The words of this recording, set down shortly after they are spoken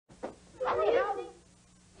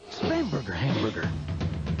Spam burger hamburger.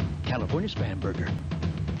 California spam burger.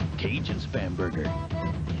 Cajun spam burger.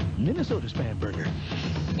 Minnesota spam burger.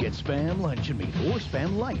 Get spam luncheon meat or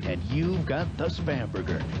spam light and you've got the spam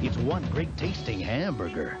burger. It's one great tasting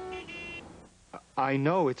hamburger. I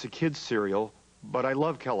know it's a kid's cereal, but I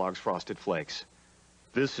love Kellogg's Frosted Flakes.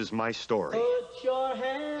 This is my story.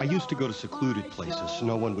 I used to go to secluded places so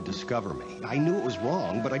no one would discover me. I knew it was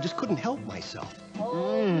wrong, but I just couldn't help myself.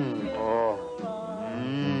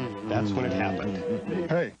 That's when it happened.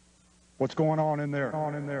 Hey, what's going on in there?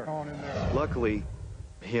 Luckily,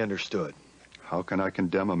 he understood. How can I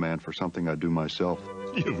condemn a man for something I do myself?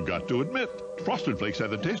 You've got to admit, Frosted Flakes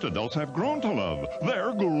have the taste adults have grown to love.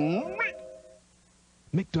 They're great.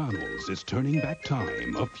 McDonald's is turning back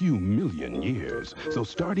time a few million years. So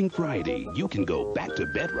starting Friday, you can go back to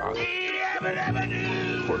bedrock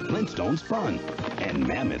for Flintstones fun and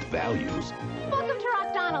mammoth values. Welcome to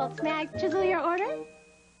McDonald's. May I chisel your order?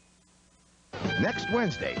 Next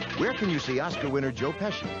Wednesday, where can you see Oscar winner Joe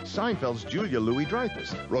Pesci, Seinfeld's Julia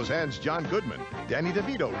Louis-Dreyfus, Roseanne's John Goodman, Danny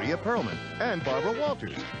DeVito, Rhea Perlman, and Barbara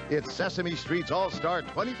Walters? It's Sesame Street's All-Star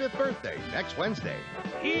 25th birthday next Wednesday.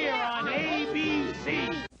 Here on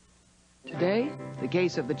ABC. Today, the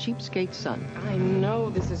case of the cheapskate son. I know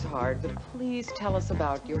this is hard, but please tell us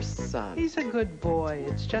about your son. He's a good boy.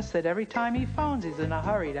 It's just that every time he phones, he's in a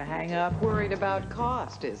hurry to hang up. Worried about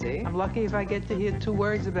cost, is he? I'm lucky if I get to hear 2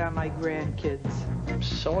 words about my grandkids.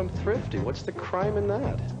 So I'm thrifty. What's the crime in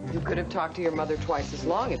that? You could have talked to your mother twice as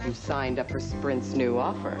long if you signed up for Sprint's new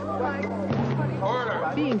offer.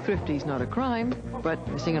 Order. Being thrifty's not a crime, but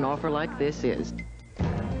missing an offer like this is.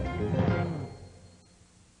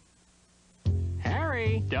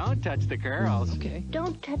 Don't touch the curls. Okay.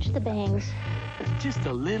 Don't touch the bangs. Just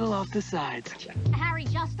a little off the sides. Harry,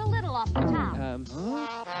 just a little off the top.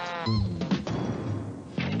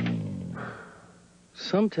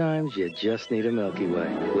 Sometimes you just need a Milky Way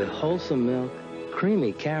with wholesome milk,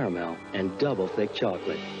 creamy caramel, and double thick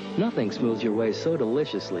chocolate. Nothing smooths your way so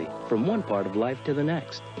deliciously from one part of life to the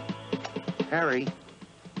next. Harry,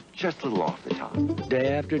 just a little off the top.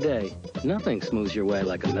 Day after day, nothing smooths your way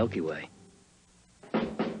like a Milky Way.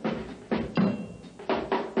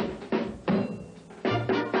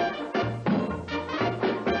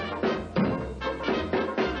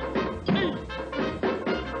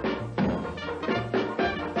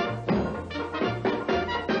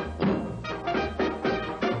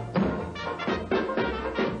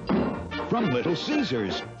 From Little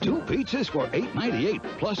Caesars, 2 pizzas for $8.98,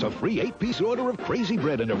 plus a free 8-piece order of crazy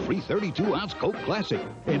bread and a free 32-ounce Coke Classic.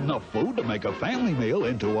 Enough food to make a family meal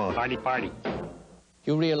into a party.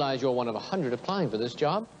 You realize you're one of 100 applying for this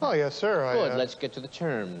job? Oh, yes, sir. Good, let's get to the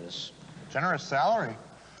terms. Generous salary,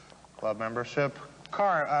 club membership,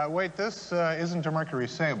 car. Wait, this isn't a Mercury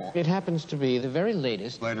Sable. It happens to be the very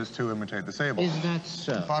latest. Latest to imitate the Sable. Is that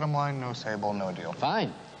so? Bottom line, no Sable, no deal.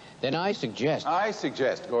 Fine. Then I suggest,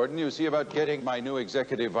 Gordon, you see about getting my new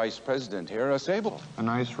executive vice president here a Sable. A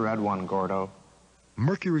nice red one, Gordo.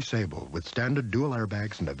 Mercury Sable with standard dual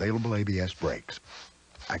airbags and available ABS brakes.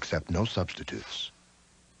 Accept no substitutes.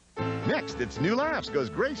 Next, it's New Laughs,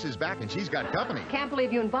 because Grace is back and she's got company. Can't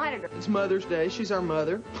believe you invited her. It's Mother's Day. She's our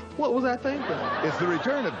mother. What was I thinking? It's the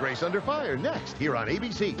return of Grace Under Fire next here on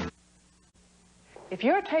ABC. If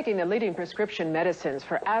you're taking the leading prescription medicines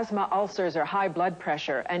for asthma, ulcers, or high blood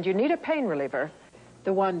pressure, and you need a pain reliever,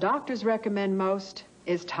 the one doctors recommend most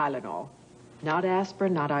is Tylenol. Not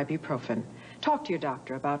aspirin, not ibuprofen. Talk to your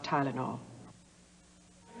doctor about Tylenol.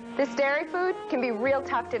 This dairy food can be real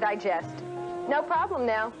tough to digest. No problem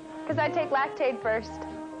now, because I take Lactaid first.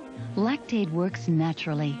 Lactaid works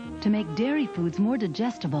naturally to make dairy foods more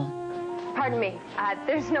digestible. Pardon me,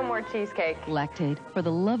 there's no more cheesecake. Lactaid, for the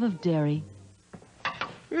love of dairy.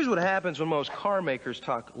 Here's what happens when most car makers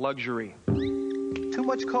talk luxury. Too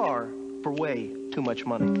much car for way too much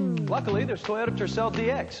money. Luckily, there's Toyota Tercel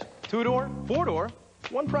DX. 2-door, 4-door,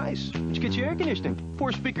 one price. Which gets you air conditioning,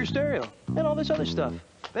 4-speaker stereo, and all this other stuff.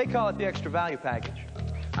 They call it the extra value package.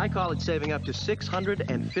 I call it saving up to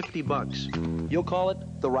 $650. You'll call it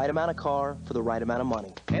the right amount of car for the right amount of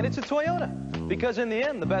money. And it's a Toyota, because in the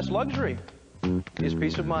end, the best luxury is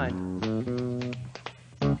peace of mind.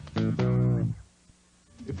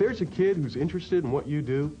 If there's a kid who's interested in what you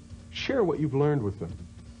do, share what you've learned with them.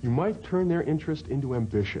 You might turn their interest into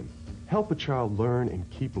ambition. Help a child learn and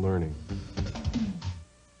keep learning.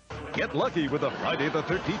 Get lucky with a Friday the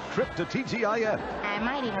 13th trip to TGIF. I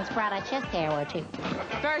might even sprout a chest hair or two.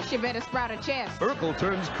 First, you better sprout a chest. Urkel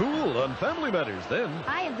turns cool on Family Matters, then.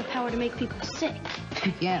 I have the power to make people sick.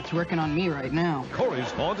 Yeah, it's working on me right now.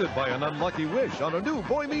 Corey's haunted by an unlucky wish on a new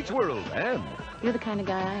Boy Meets World, and You're the kind of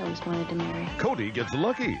guy I always wanted to marry. Cody gets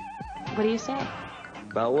lucky. What do you say?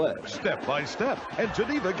 About what? Step by step. And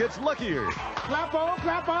Geneva gets luckier. Clap on,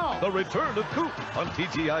 clap on. The Return of Coop on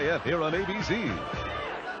TGIF here on ABC.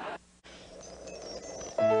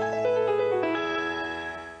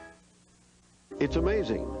 It's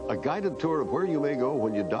amazing. A guided tour of where you may go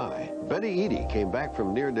when you die. Betty Eady came back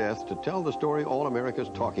from near death to tell the story all America's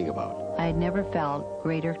talking about. I had never felt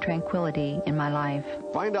greater tranquility in my life.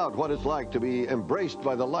 Find out what it's like to be embraced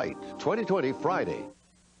by the light. 2020 Friday.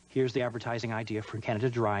 Here's the advertising idea for Canada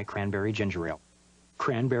Dry Cranberry Ginger Ale.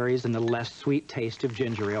 Cranberries and the less sweet taste of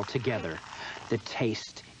ginger ale together. The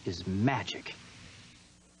taste is magic.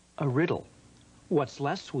 A riddle. What's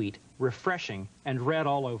less sweet, refreshing, and red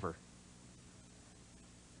all over?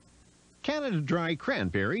 Canada Dry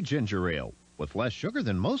Cranberry Ginger Ale. With less sugar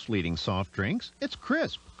than most leading soft drinks, it's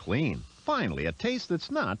crisp, clean. Finally, a taste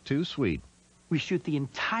that's not too sweet. We shoot the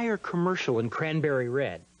entire commercial in cranberry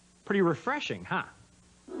red. Pretty refreshing, huh?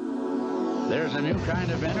 There's a new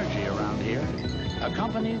kind of energy around here. A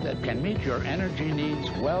company that can meet your energy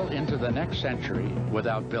needs well into the next century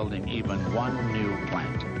without building even one new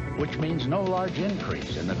plant, which means no large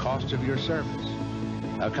increase in the cost of your service.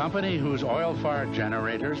 A company whose oil-fired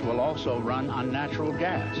generators will also run on natural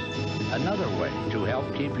gas. Another way to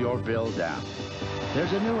help keep your bill down.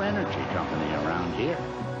 There's a new energy company around here,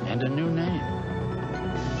 and a new name.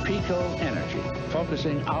 PECO Energy,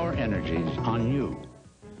 focusing our energies on you.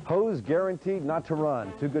 Hose guaranteed not to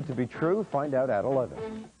run. Too good to be true? Find out at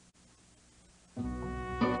 11.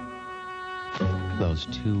 Those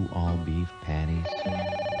 2 all-beef patties.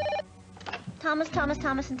 Thomas,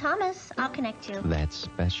 and Thomas. I'll connect you. That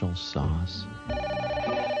special sauce.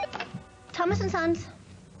 Thomas & Sons.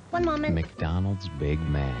 One moment. McDonald's Big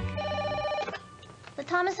Mac. The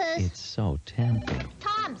Thomases. It's so tempting.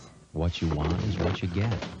 Tom's. What you want is what you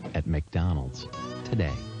get at McDonald's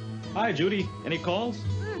today. Hi, Judy. Any calls?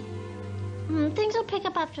 Things will pick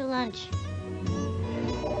up after lunch.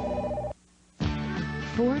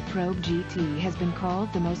 Ford Probe GT has been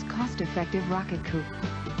called the most cost-effective rocket coupe.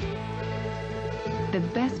 The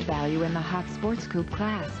best value in the hot sports coupe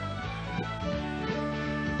class.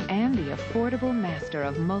 And the affordable master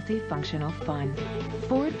of multifunctional fun.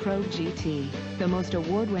 Ford Probe GT, the most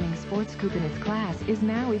award-winning sports coupe in its class, is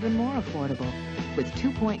now even more affordable with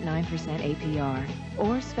 2.9% APR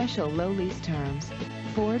or special low lease terms.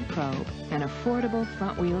 Ford Probe, an affordable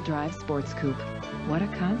front-wheel drive sports coupe. What a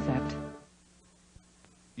concept.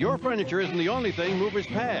 Your furniture isn't the only thing movers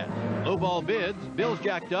pad. Lowball bids, bills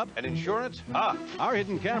jacked up, and insurance? Our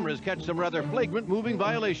hidden cameras catch some rather flagrant moving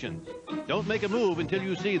violations. Don't make a move until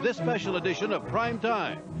you see this special edition of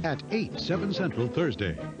Primetime. At 8, 7 Central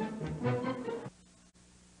Thursday.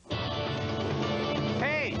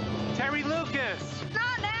 Hey, Terry Lucas.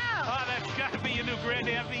 Not now. Oh, that's got to be your new Grand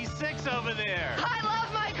Am V6 over there. I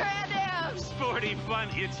love my Grand Am. Sporty fun.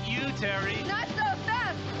 It's you, Terry. Not so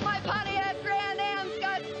fast. My Pontiac Grand Am's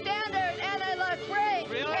got standard anti-lock brakes,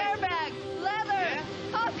 Really? airbags, leather,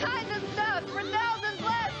 all kinds of stuff for thousands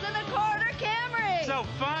less than a quarter Camry. So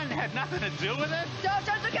fun. Had nothing to do with it? Don't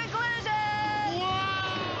jump to conclusions.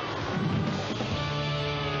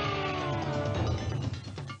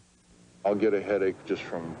 I'll get a headache just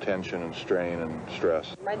from tension and strain and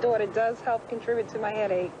stress. My daughter does help contribute to my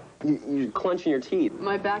headache. You're clenching your teeth.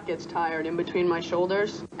 My back gets tired in between my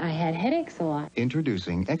shoulders. I had headaches a lot.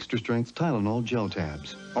 Introducing Extra Strength Tylenol Gel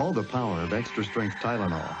Tabs. All the power of Extra Strength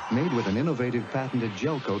Tylenol, made with an innovative patented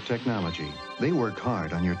gel coat technology. They work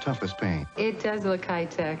hard on your toughest pain. It does look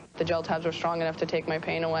high-tech. The gel tabs were strong enough to take my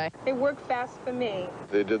pain away. They work fast for me.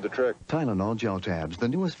 They did the trick. Tylenol Gel Tabs, the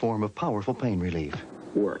newest form of powerful pain relief.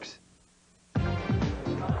 Works.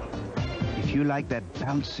 If you like that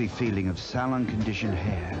bouncy feeling of salon-conditioned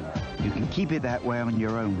hair, you can keep it that way on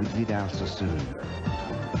your own with Vidal Sassoon.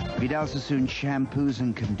 Vidal Sassoon shampoos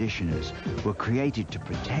and conditioners were created to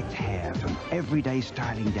protect hair from everyday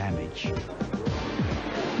styling damage.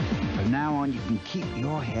 From now on, you can keep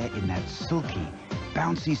your hair in that silky,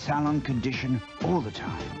 bouncy salon condition all the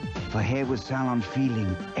time. For hair with salon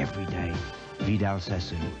feeling every day, Vidal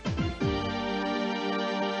Sassoon.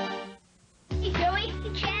 Hey, Joey.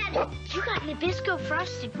 Hey, Chad. You got Nabisco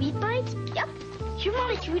frosted wheat bites? Yep. You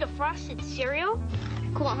wanted to eat a frosted cereal?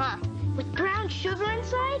 Cool, huh? With brown sugar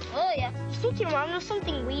inside? Oh, yeah. You think your mom knows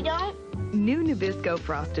something we don't? New Nabisco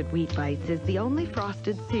Frosted Wheat Bites is the only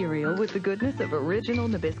frosted cereal with the goodness of original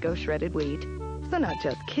Nabisco shredded wheat. So not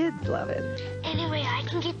just kids love it. Anyway, I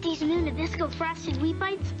can get these new Nabisco frosted wheat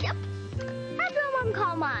bites? Yep. That's what Mom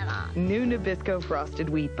called my mom. New Nabisco Frosted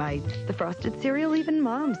Wheat Bites. The frosted cereal even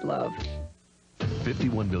moms love.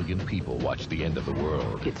 51 million people watch The End of the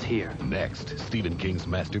World. It's here. Next, Stephen King's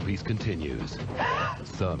masterpiece continues.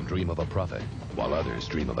 Some dream of a prophet, while others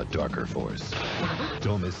dream of a darker force.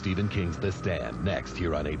 Don't miss Stephen King's The Stand, next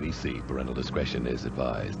here on ABC. Parental discretion is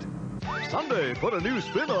advised. Sunday, put a new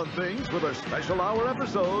spin on things with a special hour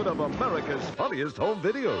episode of America's Funniest Home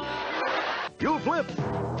Videos. You'll flip,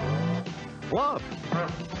 flop,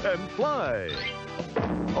 and fly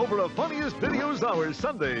over a Funniest Videos Hour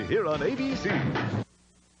Sunday here on ABC.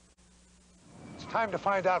 It's time to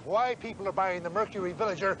find out why people are buying the Mercury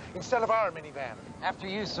Villager instead of our minivan. After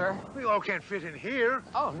you, sir. We all can't fit in here.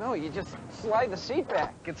 Oh, no, you just slide the seat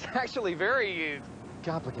back. It's actually very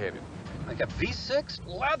complicated. Like a V6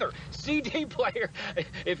 leather CD player,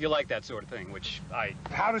 if you like that sort of thing, which I...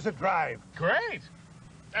 How does it drive? Great.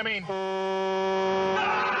 I mean...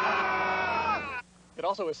 It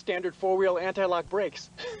also has standard four-wheel anti-lock brakes.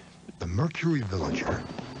 The Mercury Villager.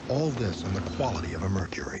 All this in the quality of a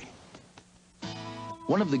Mercury.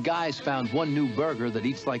 One of the guys found one new burger that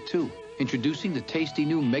eats like two. Introducing the tasty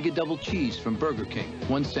new Mega Double Cheese from Burger King.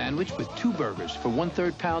 One sandwich with 2 burgers for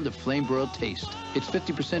 1/3 pound of flame-broiled taste. It's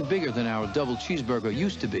 50% bigger than our double cheeseburger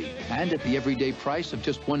used to be. And at the everyday price of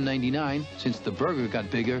just $1.99, since the burger got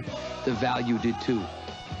bigger, the value did too.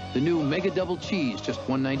 The new Mega Double Cheese, just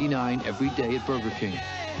 $1.99 every day at Burger King.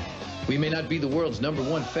 We may not be the world's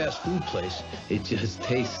 #1 fast food place. It just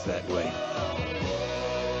tastes that way.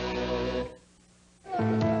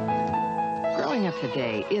 Growing up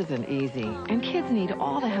today isn't easy, and kids need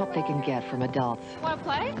all the help they can get from adults. Want to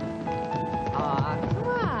play? Aw, come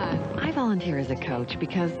on. I volunteer as a coach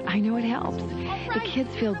because I know it helps. The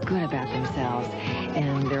kids feel good about themselves,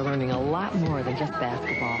 and they're learning a lot more than just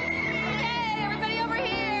basketball. Okay, everybody over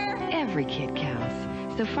here. Every kid counts.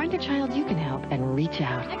 So find a child you can help and reach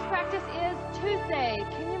out. Next practice is Tuesday.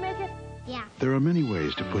 Can you make it? Yeah. There are many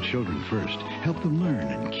ways to put children first. Help them learn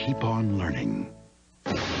and keep on learning.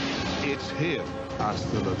 It's him.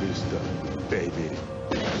 Hasta la vista, baby.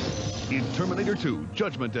 In Terminator 2,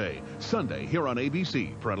 Judgment Day, Sunday here on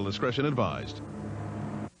ABC. Parental discretion advised.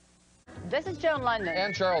 This is Joan London.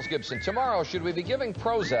 And Charles Gibson. Tomorrow, should we be giving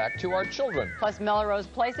Prozac to our children? Plus Melrose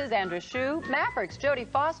Place's Andrew Shue, Mavericks, Jodie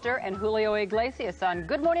Foster, and Julio Iglesias on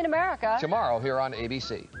Good Morning America. Tomorrow here on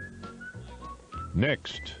ABC.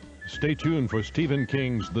 Next, stay tuned for Stephen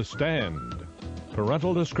King's The Stand.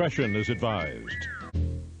 Parental discretion is advised.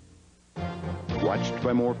 Watched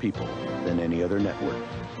by more people than any other network.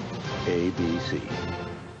 ABC.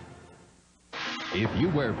 If you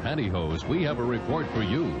wear pantyhose, we have a report for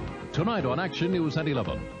you. Tonight on Action News at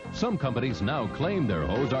 11. Some companies now claim their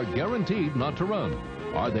hose are guaranteed not to run.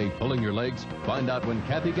 Are they pulling your legs? Find out when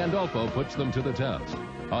Kathy Gandolfo puts them to the test.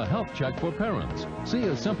 A health check for parents. See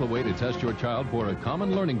a simple way to test your child for a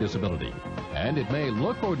common learning disability. And it may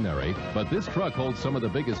look ordinary, but this truck holds some of the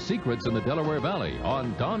biggest secrets in the Delaware Valley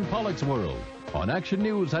on Don Pollock's World. On Action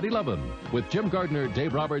News at 11 with Jim Gardner,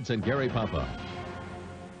 Dave Roberts, and Gary Papa.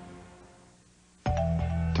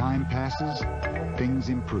 Time passes, things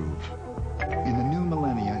improve. In the new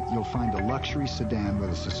millennia, you'll find a luxury sedan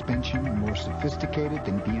with a suspension more sophisticated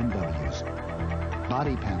than BMW's.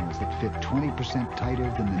 Body panels that fit 20% tighter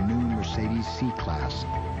than the new Mercedes C-Class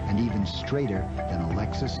and even straighter than a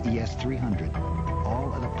Lexus ES300,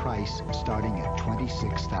 all at a price starting at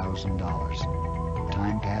 $26,000.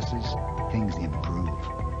 Time passes, things improve.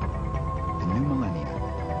 The new millennia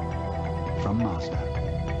from Mazda.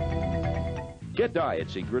 Get diet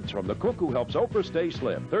secrets from the cook who helps Oprah stay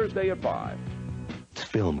slim. Thursday at 5. This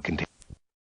film contains